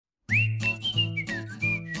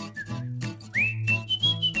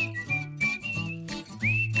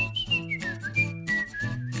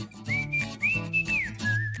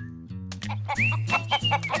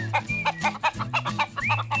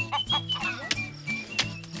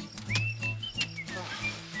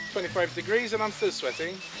degrees and I'm still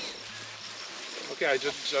sweating. Okay, I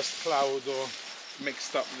just plowed or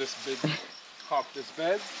mixed up this big half this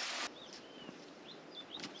bed.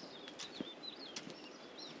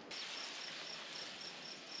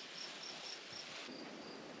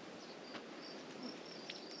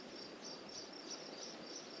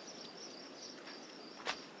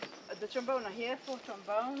 The trombone are here, 4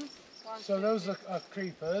 trombones. So those are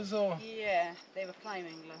creepers, or? Yeah, they were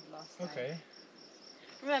climbing last time. Okay.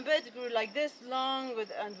 Remember, it grew like this long,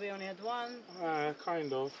 and we only had one.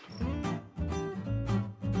 Kind of.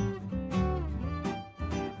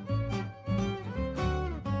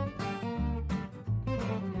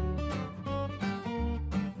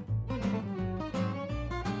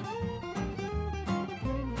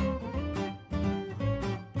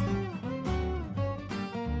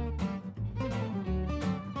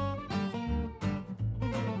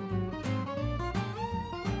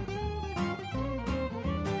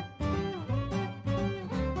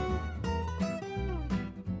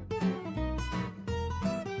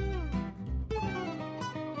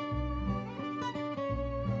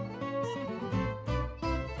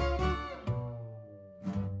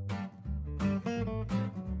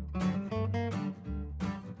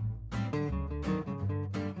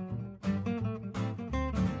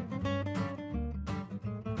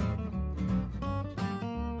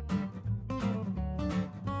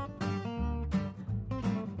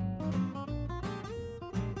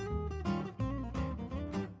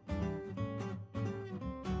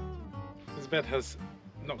 Bed has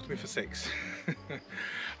knocked me for 6.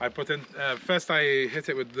 I put in first I hit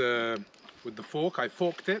it with the fork. I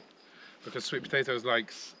forked it because sweet potatoes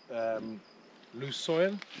likes loose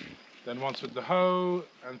soil. Then once with the hoe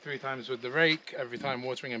and 3 times with the rake, every time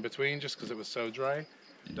watering in between just because it was so dry.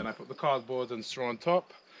 Then I put the cardboard and straw on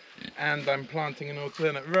top, and I'm planting in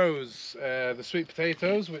alternate rows the sweet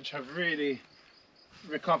potatoes, which have really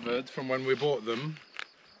recovered from when we bought them.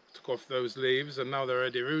 Took off those leaves and now they're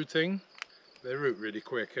already rooting. They root really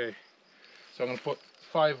quick, eh? So I'm going to put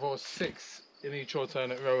 5 or 6 in each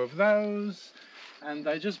alternate row of those. And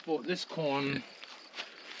I just bought this corn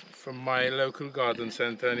from my local garden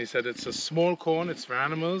centre, and he said it's a small corn, it's for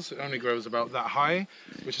animals, it only grows about that high,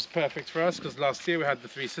 which is perfect for us because last year we had the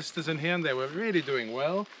 3 sisters in here and they were really doing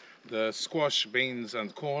well, the squash, beans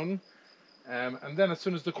and corn. And then as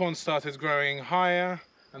soon as the corn started growing higher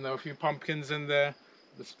and there were a few pumpkins in there,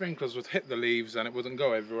 the sprinklers would hit the leaves and it wouldn't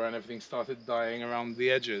go everywhere and everything started dying around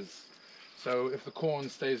the edges. So if the corn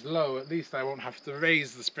stays low, at least I won't have to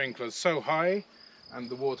raise the sprinklers so high and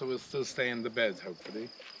the water will still stay in the bed, hopefully.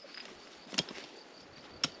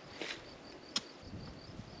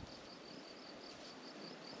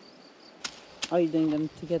 Are you doing them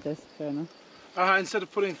together, Fiona? Instead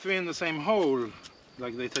of putting 3 in the same hole,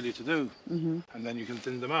 like they tell you to do, and then you can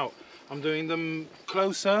thin them out, I'm doing them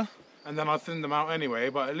closer. And then I'll thin them out anyway,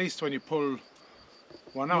 but at least when you pull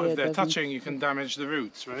one out, if they're touching, you can damage the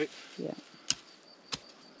roots, right? Yeah.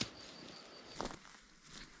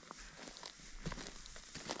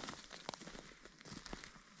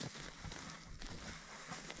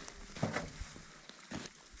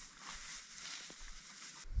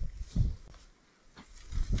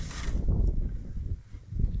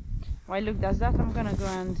 While Luke does that, I'm gonna go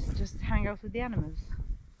and just hang out with the animals.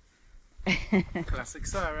 Classic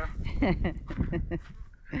Sarah.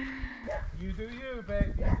 You do you,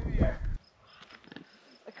 babe. You do you.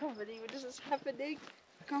 I can't believe this is happening.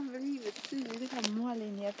 I can't believe it. See, look at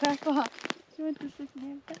Molly near Peppa. She went to sit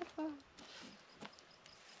near Peppa.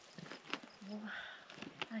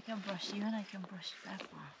 I can brush you and I can brush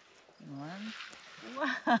Peppa. One.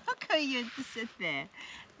 Wow, how come you had to sit there?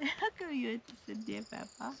 How come you had to sit there,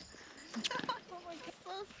 Peppa? Oh my God,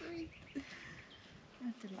 so sweet. You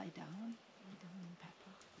have to lie down. Lie down,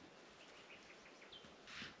 Peppa.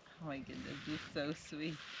 Oh my goodness, this is so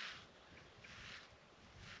sweet.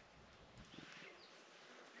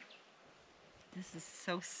 This is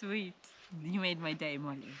so sweet. You made my day,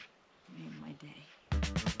 Molly. You made my day.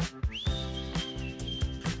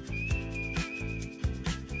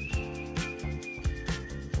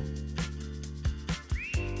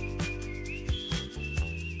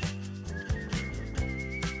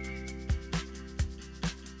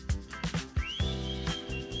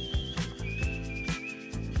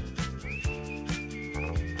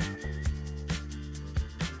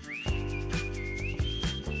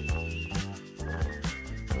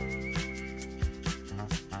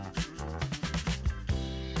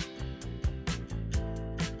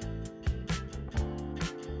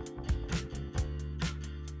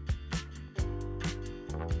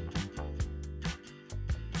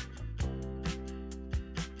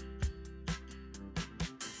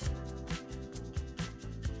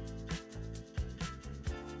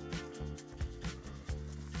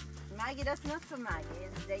 Maggie, that's not for Maggie.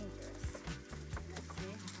 It's dangerous. Let's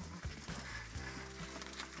see.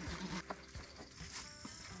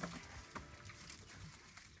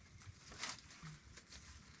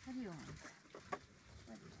 What do you want?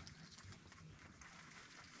 What do you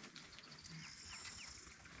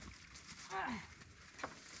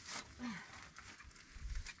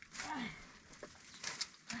want?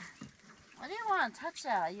 What do you want? Touch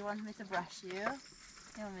that. You want me to brush you?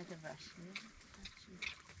 You want me to brush you? Touch you.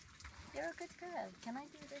 You're a good girl. Can I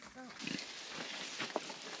do this? Oh.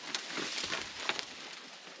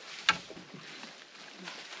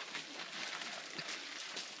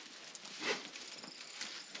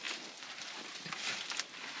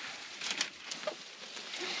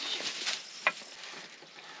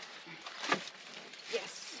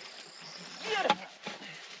 Yes. Beautiful.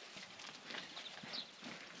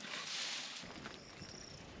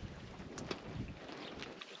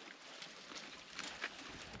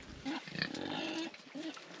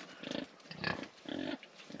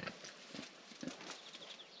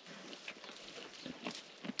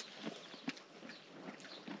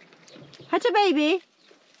 Hacha, baby.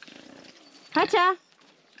 Hacha.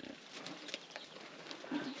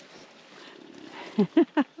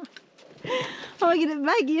 Oh, look at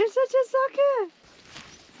Maggie, you're such a sucker.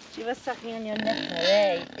 She was sucking on your neck.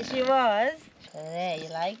 Hooray. She was. Hooray, you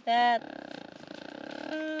like that?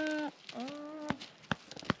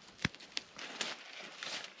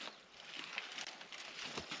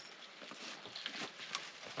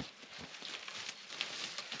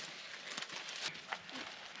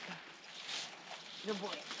 Good boy.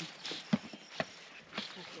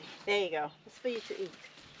 Okay, there you go. That's for you to eat.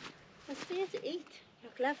 That's for you to eat.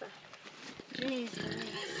 You're clever. Jeez Louise.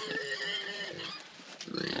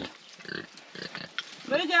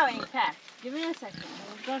 Where are you going, Pat? Give me a second.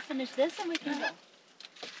 We're going to finish this and we can go.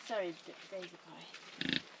 Sorry, Daisy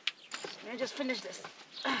Pie. Let me just finish this.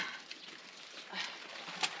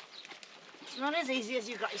 It's not as easy as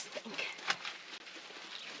you guys think.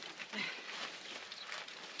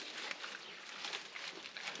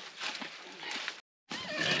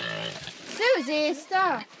 Susie,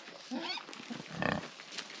 stop!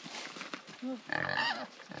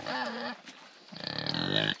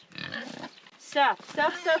 Stop,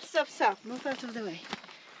 stop, stop, stop, stop. Move out of the way.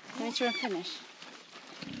 Make sure I finish.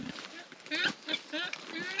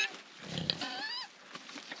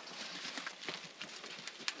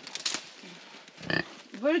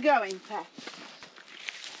 We're going, Pat.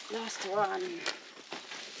 Last one.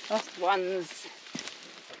 Last ones.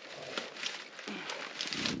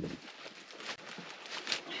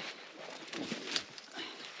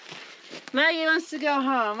 Maggie wants to go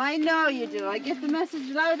home. I know you do. I get the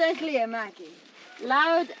message loud and clear, Maggie.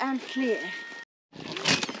 Loud and clear.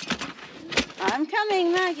 I'm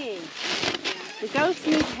coming, Maggie. The goats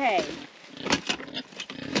need hay.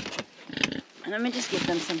 And let me just give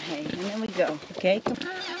them some hay, and then we go. Okay? Come.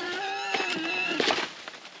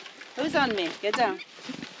 Who's on me? Get down.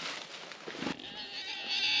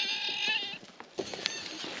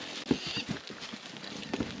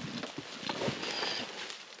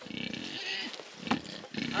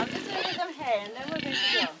 I'm just going to give them hay, and then we're going to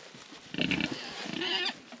go.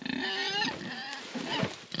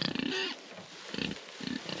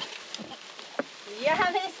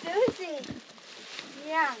 Yummy, Susie.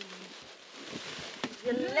 Yum.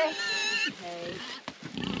 Delicious hay.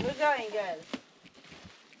 We're going, girls.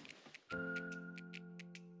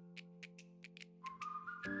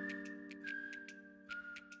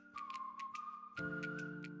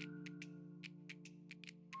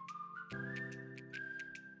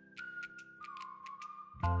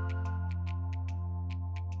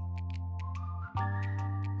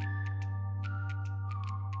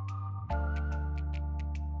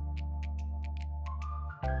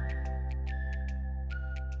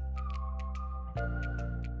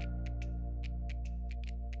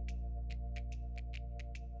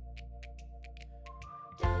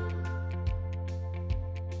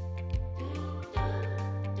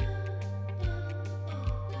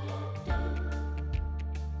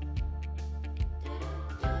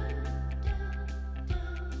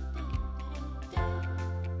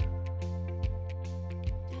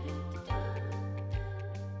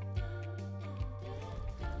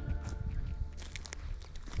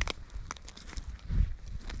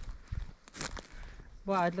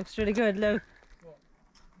 Wow, it looks really good. Look. What?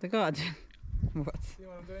 The garden. What? See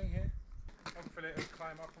what I'm doing here? Hopefully it'll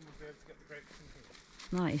climb up and we'll be able to get the grapes into it.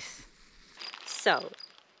 Nice. So,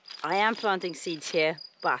 I am planting seeds here,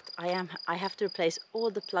 but I have to replace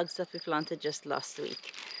all the plugs that we planted just last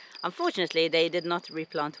week. Unfortunately, they did not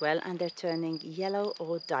replant well and they're turning yellow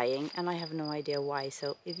or dying, and I have no idea why.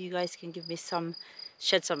 So if you guys can give me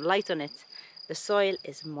shed some light on it. The soil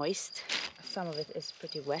is moist, some of it is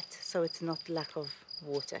pretty wet, so it's not lack of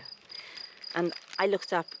water. And I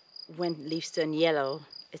looked up, when leaves turn yellow,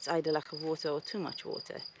 it's either lack of water or too much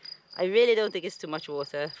water. I really don't think it's too much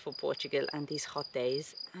water for Portugal and these hot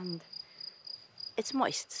days, and it's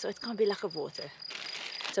moist, so it can't be lack of water.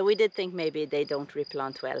 So we did think maybe they don't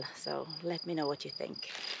replant well, so let me know what you think.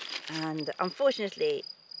 And unfortunately,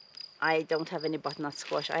 I don't have any butternut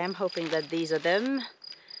squash. I am hoping that these are them,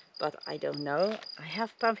 but I don't know. I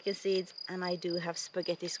have pumpkin seeds and I do have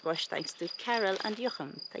spaghetti squash, thanks to Carol and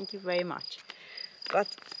Jochen. Thank you very much. But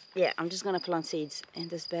yeah, I'm just gonna plant seeds in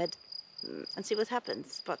this bed and see what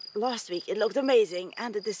happens. But last week it looked amazing,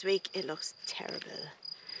 and this week it looks terrible.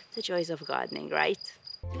 The joys of gardening, right?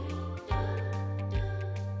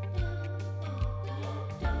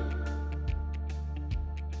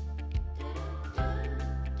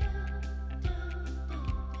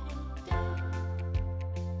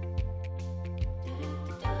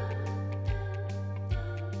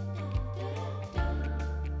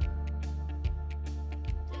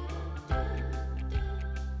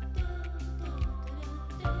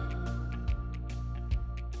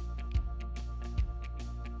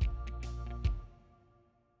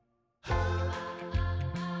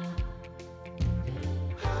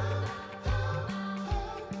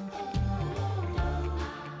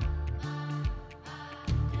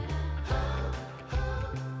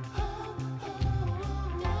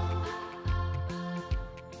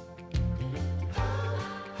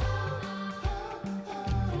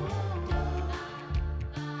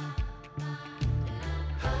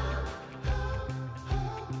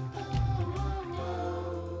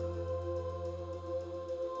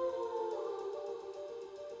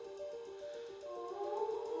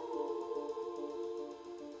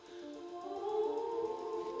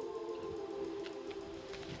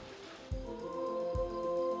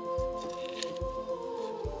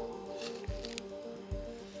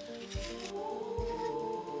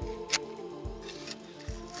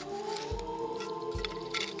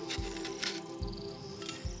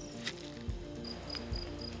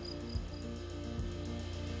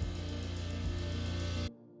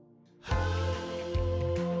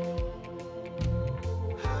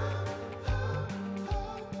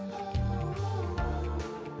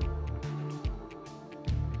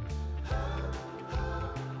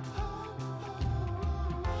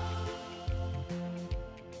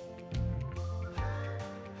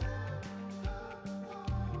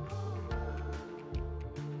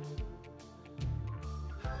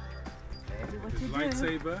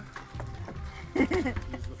 Lightsaber. Use the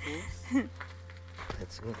force.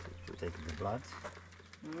 That's good. You take the blood.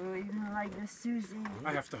 Oh, you don't like the Susie.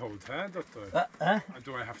 I have to hold her, Doctor.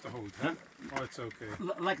 Do I have to hold her? Oh, it's okay.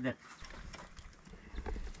 Like that.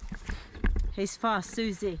 He's fast,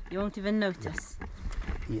 Susie. You won't even notice.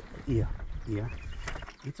 Yeah.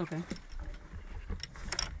 It's okay.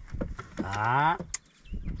 Ah.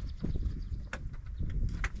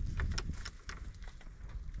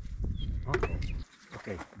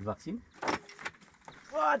 Okay, the vaccine.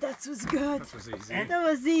 Oh, that was good. That was easy. That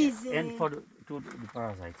was easy. And for the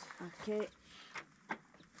parasites. Okay.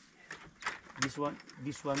 This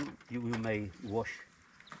one you may wash.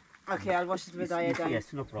 Okay, I'll wash it with iodine.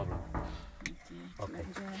 Yes, no problem. Okay.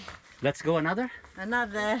 Let go. Let's go another.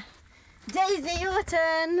 Another. Daisy, your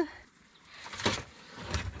turn.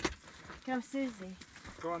 Come, Susie.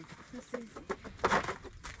 Go on. Come, Susie.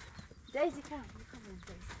 Daisy, come. You come in,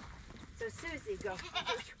 Daisy. So Susie, go.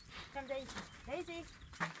 Come, Daisy. Daisy.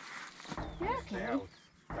 You're Stay okay. out.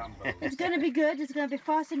 Dumbo. It's going to be good. It's going to be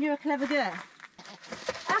fast, and you're a clever girl.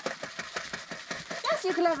 Ah. Yes,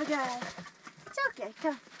 you're a clever girl. It's okay.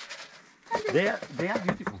 Come. They are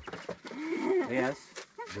beautiful. Yes.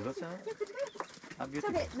 They are It's beautiful.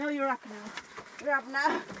 okay. No, you're up now. You're up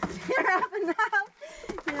now. You're up now.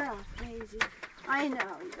 You're up, Daisy. I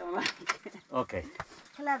know you don't like it. Okay.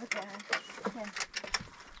 Clever girl. Okay.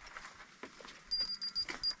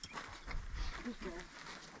 Good girl.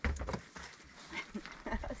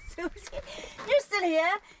 Susie, you're still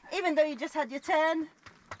here, even though you just had your turn.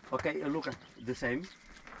 Okay, look at the same.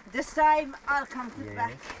 This time I'll come to the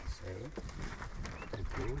back. Same.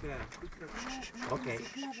 Oh, Okay.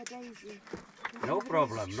 Clever Daisy. No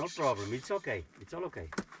problem. It's okay. It's all okay.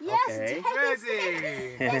 Yes, Okay. Daisy.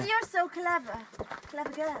 Ready. And you're so clever. Clever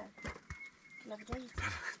girl. Clever Daisy.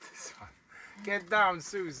 This one. Get down,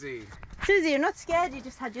 Susie. Susie, you're not scared. You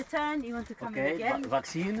just had your turn. You want to come in Okay. again?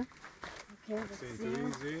 Vaccine. Okay, Seems vaccine.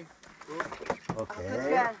 easy. Okay. Okay. Good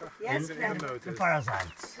girl. Yes, Didn't even clever. The notice.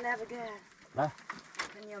 parasites. Clever girl. Huh?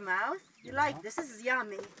 In your mouth. You like this? This is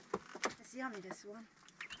yummy. It's yummy, this one.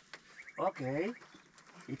 Okay.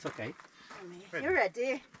 It's okay. Yummy. You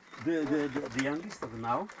ready? The youngest of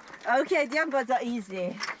now. Okay, the young ones are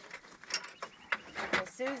easy. Okay,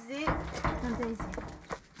 Susie and Daisy.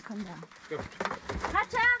 Come down. Good.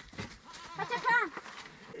 Hacha! Hacha, come!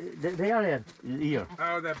 They are here.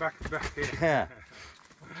 Oh, they're back here. Yeah.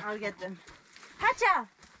 I'll get them. Hacha!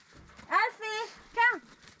 Alfie, come!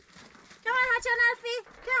 Come on, Hacha and Alfie,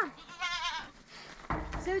 come!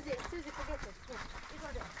 Susie, forget this. Here, you go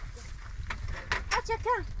there. Hacha,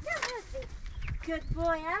 come! Come, Alfie! Good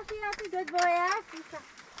boy, Alfie, good boy, Alfie. Come.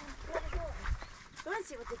 Good boy. Go and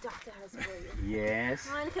see what the doctor has for you. Yes.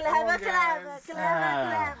 Come on, clever.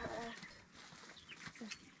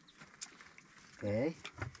 Okay.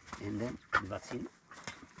 And then the vaccine.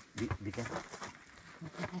 Be careful.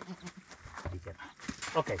 Be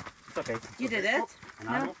careful. Okay. It's okay. You did it?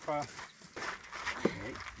 Now, Not far.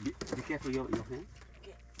 okay. Be careful your hand. Okay.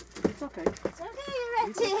 It's okay. It's okay, you're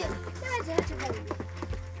ready. You're ready, Hacha, baby.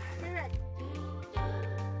 You're ready.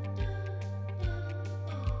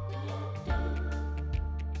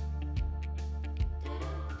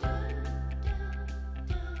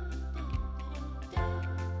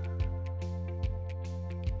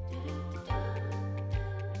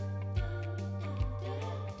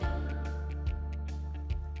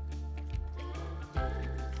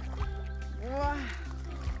 Wow.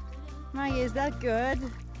 Maggie, is that good?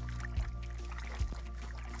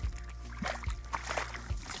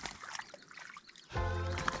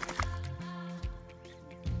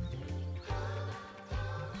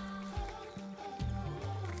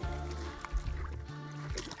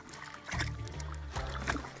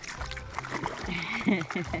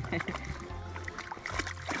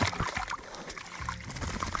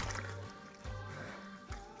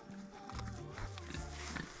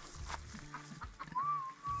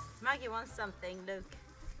 Maggie wants something, look.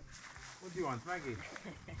 What do you want, Maggie?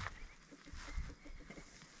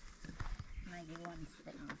 Maggie wants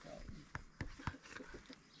things.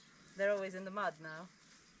 They're always in the mud now.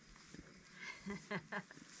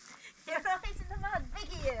 You're always in the mud, big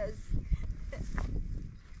ears.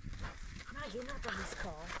 Maggie, not on this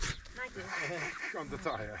car. Maggie. On the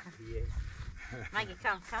tire. Yes. Maggie,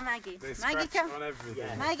 come, Maggie. They Maggie, scratch come. on everything.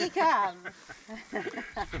 Yeah. Maggie, come.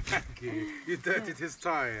 Maggie, you dirtied his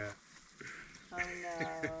tire. Oh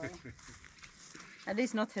no. At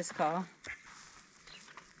least not his car.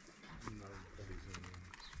 No, that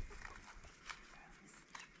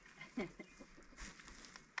isn't.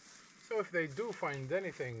 So if they do find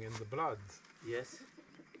anything in the blood, Yes.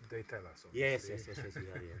 they tell us. Yes. obviously. Yes.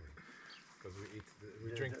 Yeah. Because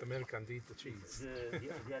we drink the milk and eat the cheese.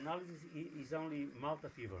 The analysis is only Malta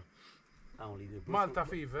fever. Only the Malta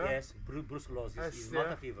fever? Yes, brucellosis Yes, is yeah.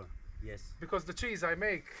 Malta fever. Yes. Because the cheese I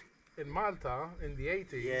make in Malta in the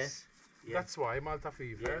 80s, Yes. Yes. that's why Malta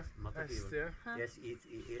fever. Yes, Malta Yes, fever. yeah. Yes,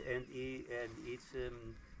 and it's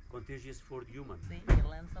contagious for the human. See, you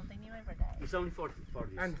learn something new every day. It's only for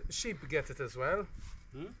this. And sheep get it as well.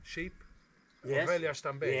 Hmm? Sheep. Yes. Ovelhas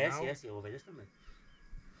também, Yes, não? yes, ovelhas também.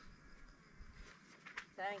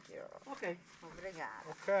 Thank you. Okay. Obrigada.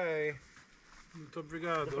 Okay. Muito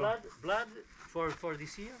obrigado. The blood for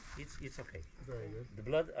this year, it's okay. Very good. The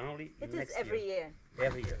blood only It is next every year.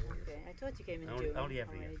 Every year. Okay, I thought you came in Only- June. only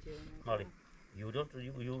every year. June. Molly, you don't.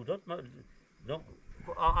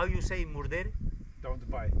 How you say morder? Don't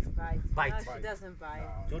bite. Bite. Bite. No, she Bite. doesn't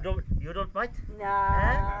bite. You don't bite? No.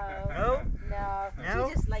 No? No. No?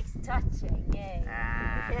 She just likes touching. Yay.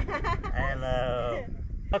 Hello.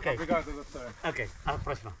 Ok, Obrigado, doutor. ok, alla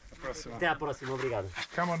prossima. Próxima. Até à próxima, obrigado.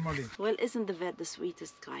 Come on, Molly. Well, isn't the vet the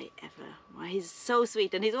sweetest guy ever? Why, he's so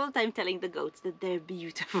sweet, and he's all the time telling the goats that they're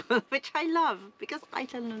beautiful, which I love, because I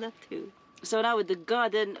tell them that too. So now with the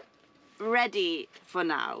garden ready for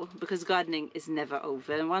now, because gardening is never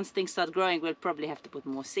over, and once things start growing, we'll probably have to put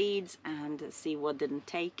more seeds and see what didn't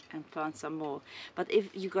take and plant some more. But if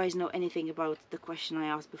you guys know anything about the question I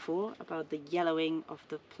asked before, about the yellowing of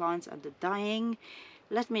the plants and the dying,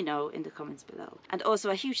 let me know in the comments below. And also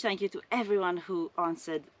a huge thank you to everyone who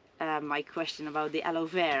answered my question about the aloe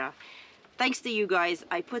vera. Thanks to you guys,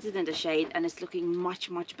 I put it in the shade and it's looking much,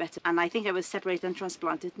 much better. And I think I will separate and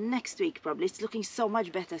transplant it next week probably. It's looking so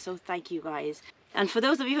much better, so thank you guys. And for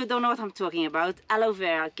those of you who don't know what I'm talking about, aloe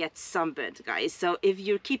vera gets sunburned, guys. So if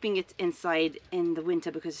you're keeping it inside in the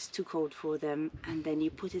winter because it's too cold for them, and then you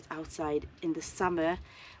put it outside in the summer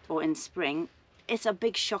or in spring, it's a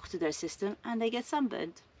big shock to their system and they get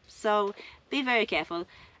sunburned. So be very careful.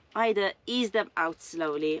 either ease them out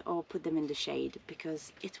slowly or put them in the shade,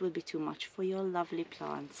 because it will be too much for your lovely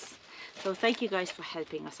plants. So thank you guys for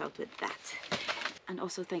helping us out with that. And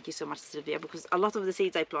also thank you so much, Sylvia, because a lot of the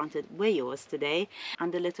seeds I planted were yours today,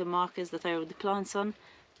 and the little markers that I wrote the plants on,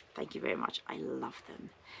 thank you very much. I love them,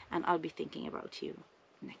 and I'll be thinking about you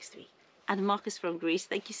next week. And Marcus from Greece,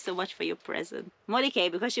 thank you so much for your present. Molly Kay,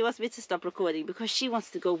 because she wants me to stop recording because she wants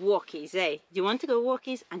to go walkies, eh? Do you want to go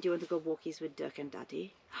walkies? And do you want to go walkies with Dirk and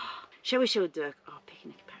Daddy? Shall we show Dirk our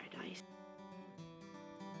picnic paradise?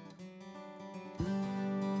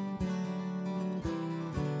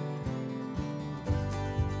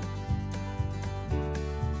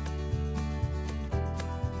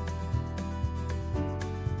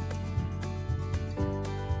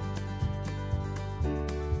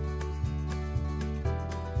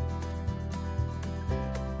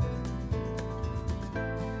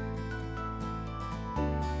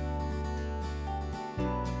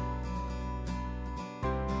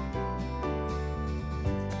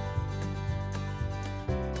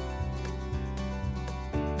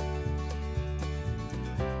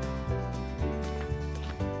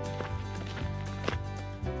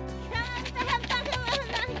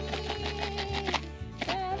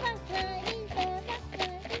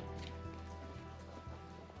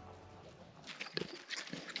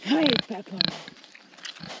 Hi, Peppa.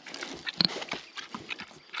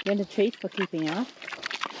 You want a treat for keeping up?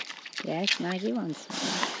 Yes, Maggie wants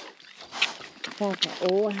one. Peppa,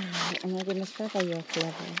 oh wow, oh my goodness, Peppa, you're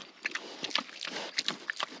clever.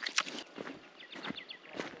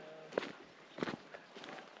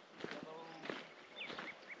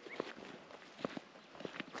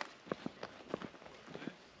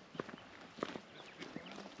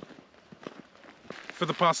 For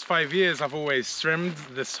the past 5 years, I've always trimmed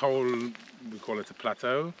this whole, we call it a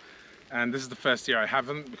plateau. And this is the first year I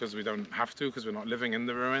haven't, because we don't have to, because we're not living in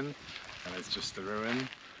the ruin, and it's just the ruin.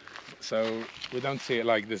 So we don't see it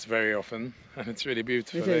like this very often, and it's really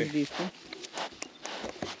beautiful. It's really beautiful.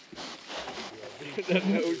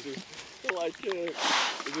 Like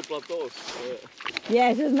the plateaus.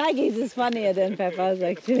 Yes, Maggie's is funnier than Peppa's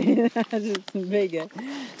actually. It's bigger.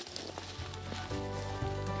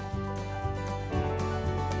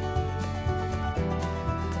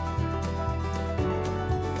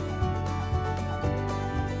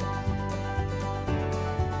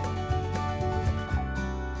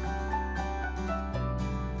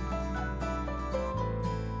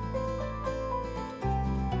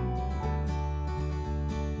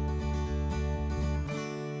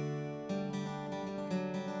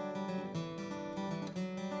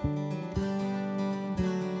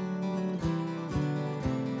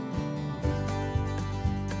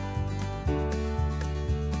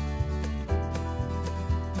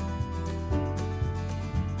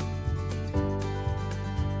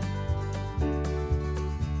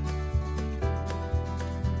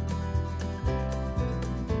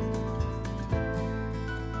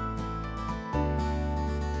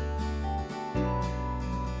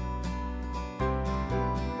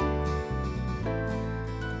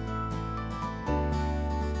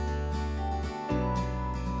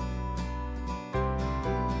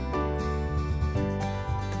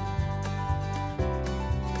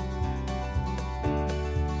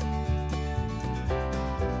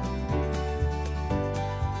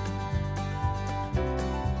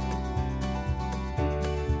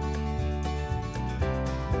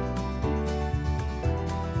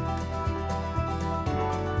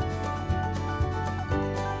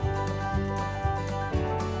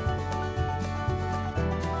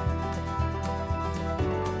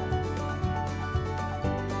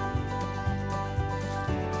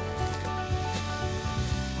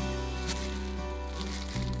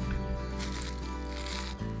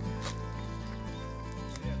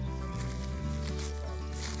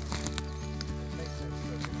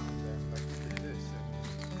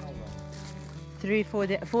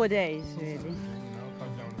 Four days, really.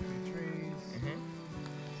 Cut down a few trees.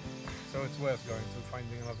 So it's worth going to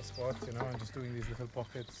finding another spot, and just doing these little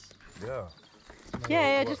pockets. Yeah.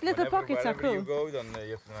 Yeah, just little pockets are Wherever cool. you go, then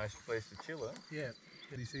you have a nice place to chill, huh? Yeah.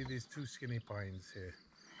 You see these two skinny pines here?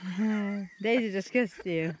 Daisy just kissed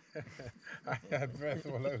you. I had breath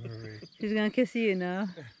all over me. She's gonna kiss you now.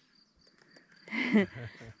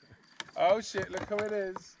 Oh shit, look how it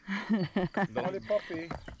is. Molly Poppy.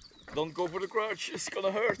 Don't go for the crotch, it's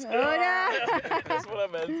gonna hurt. Oh no! That's what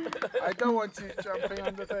I meant. I don't want you jumping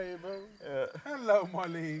on the table. Yeah. Hello,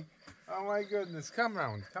 Molly. Oh my goodness, come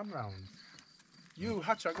round, come round. You,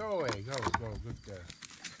 Hatcha, go away, go, good girl.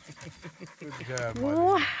 Good girl,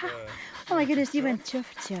 Wow. Molly. Oh my goodness, you went chuff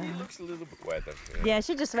He chuff. looks a little bit wetter. Yeah,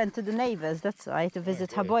 she just went to the neighbors, that's why, to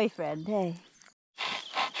visit her Okay. boyfriend. Hey.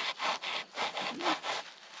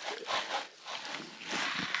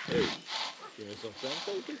 Hey, give me some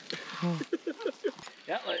sandpaper.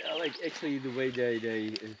 Yeah, I like actually the way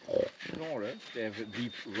they snore. They have a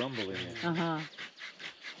deep rumble in it. Uh-huh.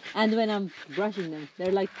 And when I'm brushing them,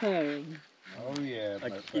 they're like purring. Oh yeah,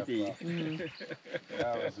 Like my kitty. Peppa. Mm.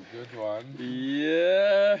 That was a good one.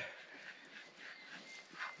 Yeah.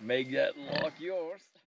 Make that lock yours.